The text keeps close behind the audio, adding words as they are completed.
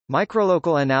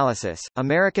Microlocal analysis,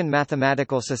 American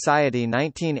Mathematical Society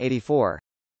 1984.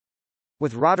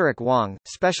 With Roderick Wong,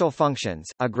 Special Functions,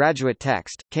 a Graduate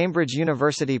Text, Cambridge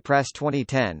University Press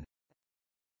 2010.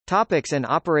 Topics in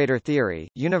Operator Theory,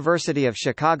 University of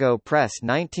Chicago Press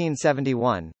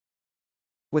 1971.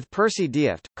 With Percy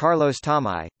Dioft, Carlos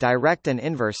Tomei, Direct and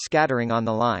Inverse Scattering on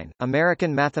the Line,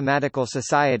 American Mathematical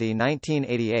Society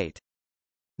 1988.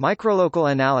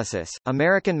 Microlocal Analysis,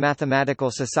 American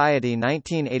Mathematical Society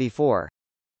 1984.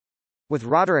 With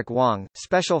Roderick Wong,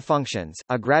 Special Functions,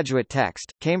 a Graduate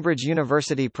Text, Cambridge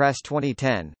University Press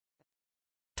 2010.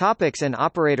 Topics in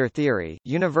Operator Theory,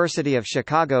 University of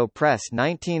Chicago Press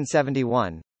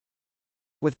 1971.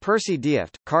 With Percy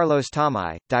Dioft, Carlos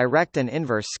Tomei, Direct and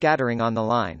Inverse Scattering on the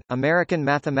Line, American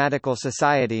Mathematical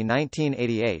Society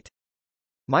 1988.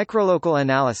 Microlocal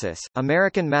Analysis,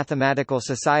 American Mathematical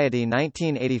Society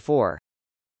 1984.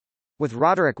 With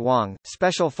Roderick Wong,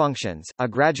 Special Functions, a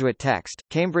Graduate Text,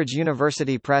 Cambridge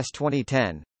University Press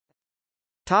 2010.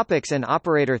 Topics in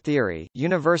Operator Theory,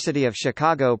 University of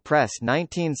Chicago Press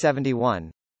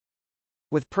 1971.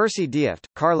 With Percy Dioft,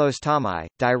 Carlos Tomei,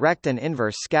 Direct and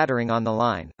Inverse Scattering on the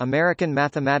Line, American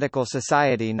Mathematical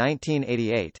Society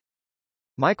 1988.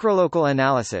 Microlocal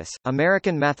Analysis,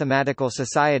 American Mathematical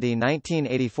Society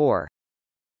 1984.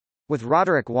 With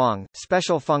Roderick Wong,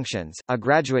 Special Functions, a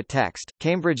Graduate Text,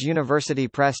 Cambridge University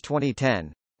Press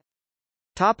 2010.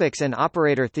 Topics in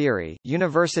Operator Theory,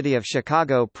 University of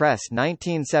Chicago Press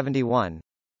 1971.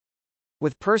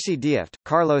 With Percy Dioft,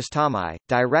 Carlos Tomei,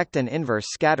 Direct and Inverse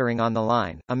Scattering on the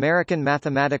Line, American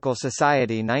Mathematical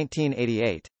Society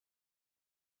 1988.